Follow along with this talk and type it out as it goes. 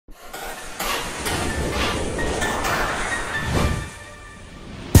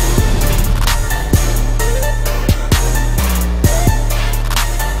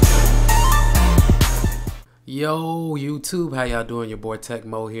Yo YouTube, how y'all doing? Your boy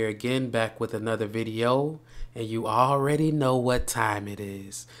Tecmo here again, back with another video, and you already know what time it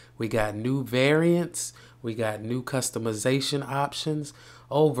is. We got new variants, we got new customization options,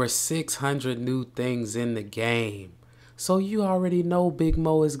 over 600 new things in the game. So you already know Big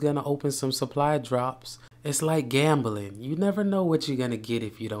Mo is gonna open some supply drops. It's like gambling. You never know what you're gonna get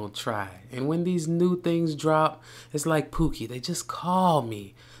if you don't try. And when these new things drop, it's like Pookie, they just call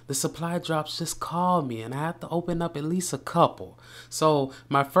me. The supply drops just call me, and I have to open up at least a couple. So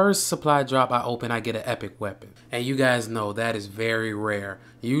my first supply drop I open, I get an epic weapon. And you guys know that is very rare.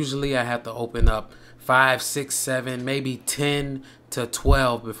 Usually I have to open up 5, 6, 7, maybe 10 to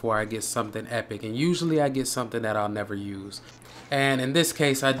 12 before I get something epic. And usually I get something that I'll never use. And in this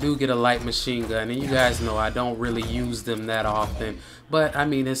case, I do get a light machine gun, and you guys know I don't really use them that often. But I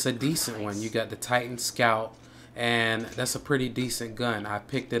mean, it's a decent one. You got the Titan Scout, and that's a pretty decent gun. I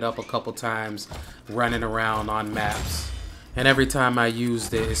picked it up a couple times running around on maps, and every time I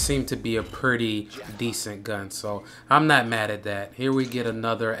used it, it seemed to be a pretty decent gun. So I'm not mad at that. Here we get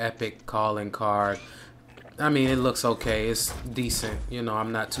another epic calling card. I mean, it looks okay. It's decent. You know,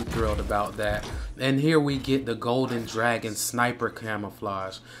 I'm not too thrilled about that. And here we get the Golden Dragon Sniper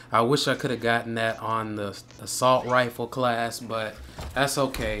Camouflage. I wish I could have gotten that on the assault rifle class, but that's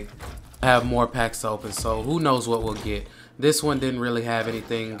okay. I have more packs to open, so who knows what we'll get. This one didn't really have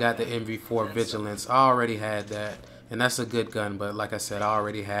anything. Got the MV4 Vigilance. I already had that, and that's a good gun, but like I said, I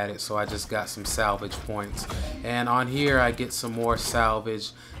already had it, so I just got some salvage points. And on here I get some more salvage,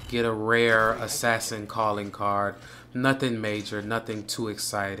 get a rare assassin calling card. Nothing major, nothing too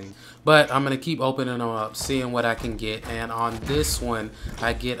exciting, but I'm gonna keep opening them up, seeing what I can get. And on this one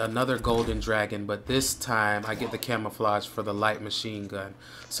I get another Golden Dragon, but this time I get the camouflage for the light machine gun.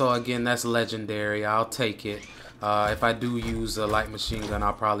 So again, that's legendary. I'll take it. If I do use a light machine gun,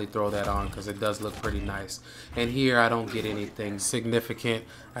 I'll probably throw that on because it does look pretty nice. And here I don't get anything significant.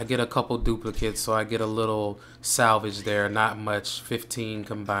 I get a couple duplicates, so I get a little salvage there. Not much, 15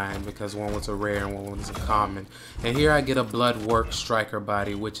 combined, because one was a rare and one was a common. And here I get a Bloodwork striker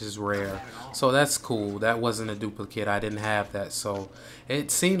body, which is rare. So that's cool. That wasn't a duplicate. I didn't have that. So it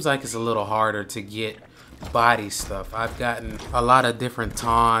seems like it's a little harder to get body stuff. I've gotten a lot of different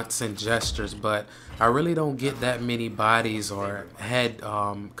taunts and gestures, but I really don't get that many bodies or head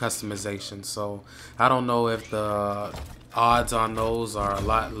customization. So I don't know if the odds on those are a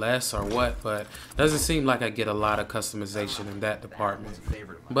lot less or what, but doesn't seem like I get a lot of customization in that department.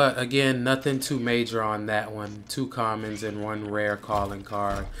 But again, nothing too major on that one. 2 commons and 1 rare calling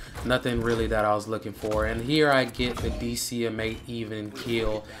card. Nothing really that I was looking for. And here I get the DCM8 even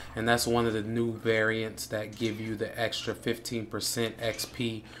kill, and that's one of the new variants that give you the extra 15%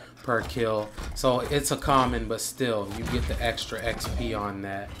 XP per kill. So it's a common, but still you get the extra XP on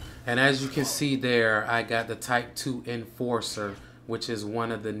that. And as you can see there, I got the Type 2 Enforcer, which is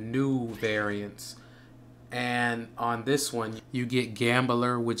one of the new variants. And on this one, you get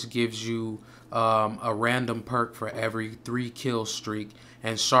Gambler, which gives you a random perk for every 3 kill streak,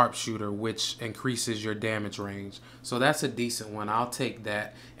 and Sharpshooter, which increases your damage range. So that's a decent one. I'll take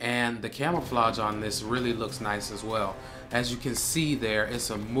that. And the camouflage on this really looks nice as well. As you can see there, it's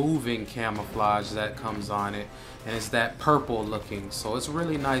a moving camouflage that comes on it, and it's that purple looking. So it's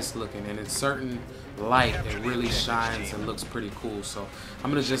really nice looking, and in certain light it really shines and looks pretty cool. So I'm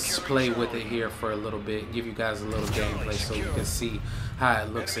gonna just play with it here for a little bit, give you guys a little gameplay so you can see how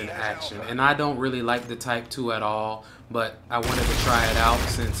it looks in action. And I don't really like the Type 2 at all, but I wanted to try it out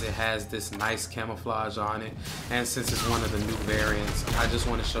since it has this nice camouflage on it, and since it's one of the new variants, I just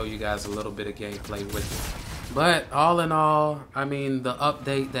want to show you guys a little bit of gameplay with it. But all in all, I mean, the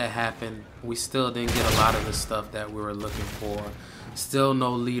update that happened, we still didn't get a lot of the stuff that we were looking for. Still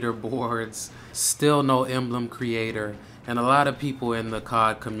no leaderboards, still no emblem creator, and a lot of people in the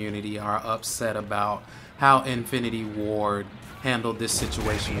COD community are upset about how Infinity Ward handled this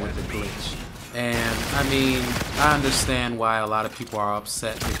situation with the glitch. And I mean, I understand why a lot of people are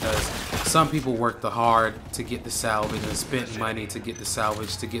upset, because some people worked hard to get the salvage and spent money to get the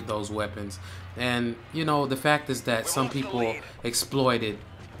salvage to get those weapons. And you know, the fact is that some people exploited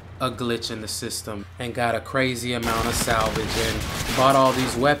a glitch in the system and got a crazy amount of salvage and bought all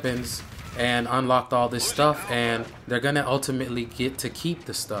these weapons and unlocked all this stuff, and they're gonna ultimately get to keep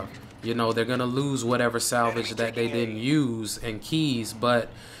the stuff. You know, they're gonna lose whatever salvage that they didn't use and keys, but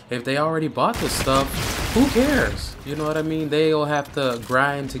if they already bought the stuff, who cares? You know what I mean? They'll have to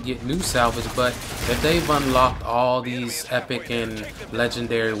grind to get new salvage, but if they've unlocked all these epic and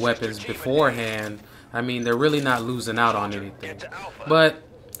legendary weapons beforehand, I mean, they're really not losing out on anything. But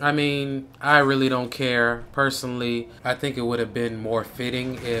I mean, I really don't care. Personally, I think it would have been more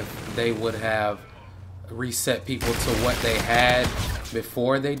fitting if they would have reset people to what they had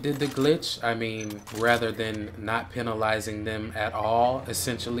before they did the glitch. I mean, rather than not penalizing them at all,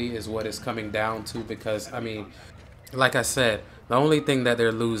 essentially is what it's coming down to, because I mean, like I said, the only thing that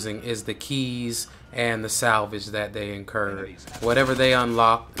they're losing is the keys and the salvage that they incurred. Whatever they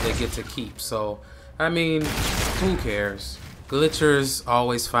unlock, they get to keep. So, I mean, who cares? Glitchers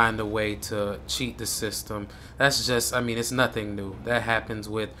always find a way to cheat the system. That's just, I mean, it's nothing new. That happens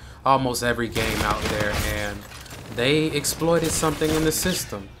with almost every game out there, and they exploited something in the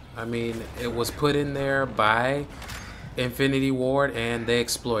system. I mean, it was put in there by Infinity Ward, and they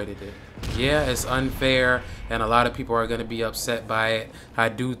exploited it. Yeah, it's unfair, and a lot of people are going to be upset by it. I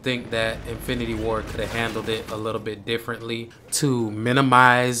do think that Infinity Ward could have handled it a little bit differently to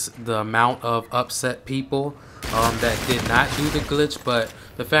minimize the amount of upset people that did not do the glitch. But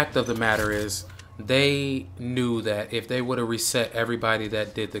the fact of the matter is, they knew that if they would have reset everybody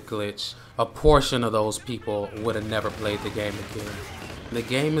that did the glitch, a portion of those people would have never played the game again. The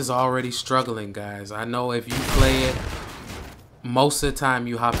game is already struggling, guys. I know if you play it, most of the time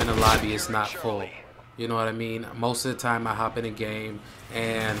you hop in a lobby, it's not full. You know what I mean? Most of the time I hop in a game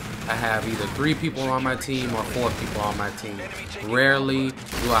and I have either 3 people on my team or 4 people on my team. Rarely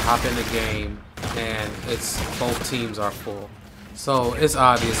do I hop in a game and it's both teams are full. So it's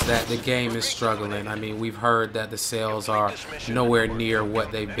obvious that the game is struggling. I mean, we've heard that the sales are nowhere near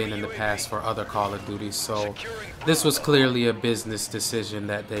what they've been in the past for other Call of Duty. So this was clearly a business decision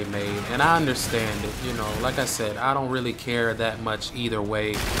that they made, and I understand it. You know, like I said, I don't really care that much either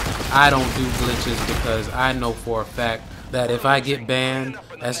way. I don't do glitches because I know for a fact that if I get banned,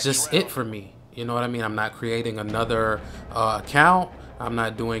 that's just it for me. You know what I mean? I'm not creating another account. I'm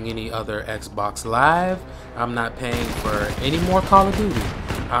not doing any other Xbox Live. I'm not paying for any more Call of Duty.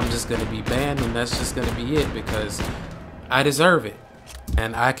 I'm just going to be banned, and that's just going to be it because I deserve it.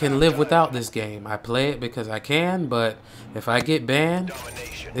 And I can live without this game. I play it because I can, but if I get banned,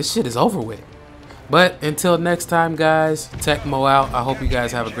 this shit is over with. But until next time, guys, Tecmo out. I hope you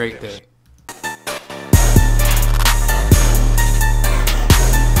guys have a great day.